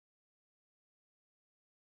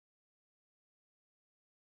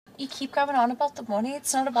you keep going on about the money.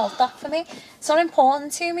 It's not about that for me. It's not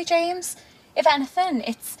important to me, James. If anything,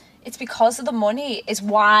 it's because of the money is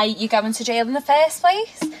why you go into jail in the first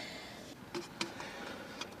place.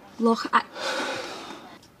 Look,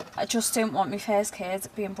 I just don't want my first kid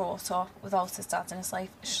being brought up without his dad in his life.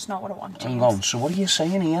 It's just not what I want, James. Hang on, so what are you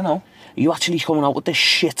saying here now? Are you actually coming out with this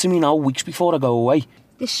shit to me now, weeks before I go away?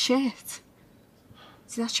 This shit?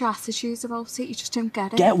 See, that's your attitude about it. You just don't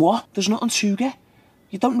get it. Get what? There's nothing to get.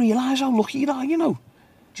 You don't realise how lucky you are, you know.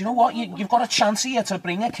 Do you know what? You've got a chance here to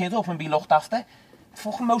bring a kid up and be looked after.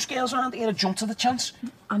 Fucking most girls around here jump to the chance.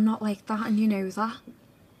 I'm not like that, and you know that.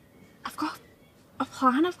 I've got a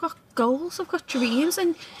plan, I've got goals, I've got dreams,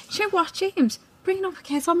 and you know what, James? Bringing up a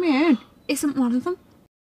kid on my own isn't one of them.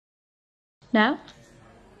 No?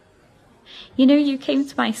 You know, you came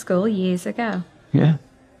to my school years ago. Yeah.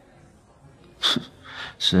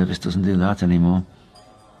 Service doesn't do that anymore.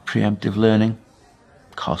 Preemptive learning,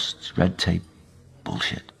 costs, red tape,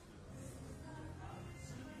 bullshit.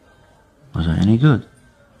 Was that any good?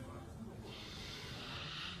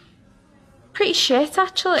 Pretty shit,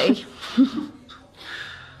 actually.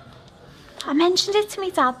 I mentioned it to my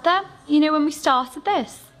dad though. You know, when we started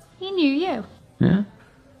this, he knew you. Yeah?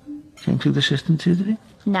 Came through the system too, did he?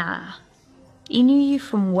 Nah. He knew you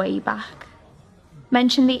from way back.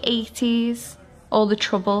 Mentioned the 80s, all the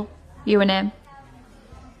trouble, you and him.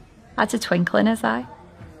 Had a twinkle in his eye.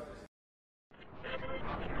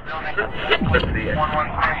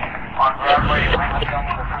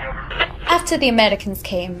 After the Americans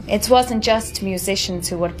came, it wasn't just musicians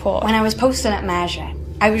who were poor. When I was posting at Maja,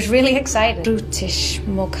 I was really excited. Brutish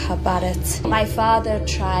Mukhabarat. My father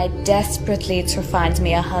tried desperately to find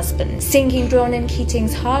me a husband, singing Ronan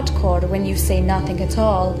Keating's Hardcore When You Say Nothing at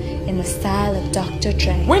All in the style of Dr.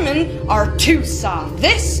 Dre. Women are too soft.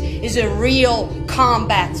 This is a real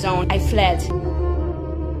combat zone. I fled.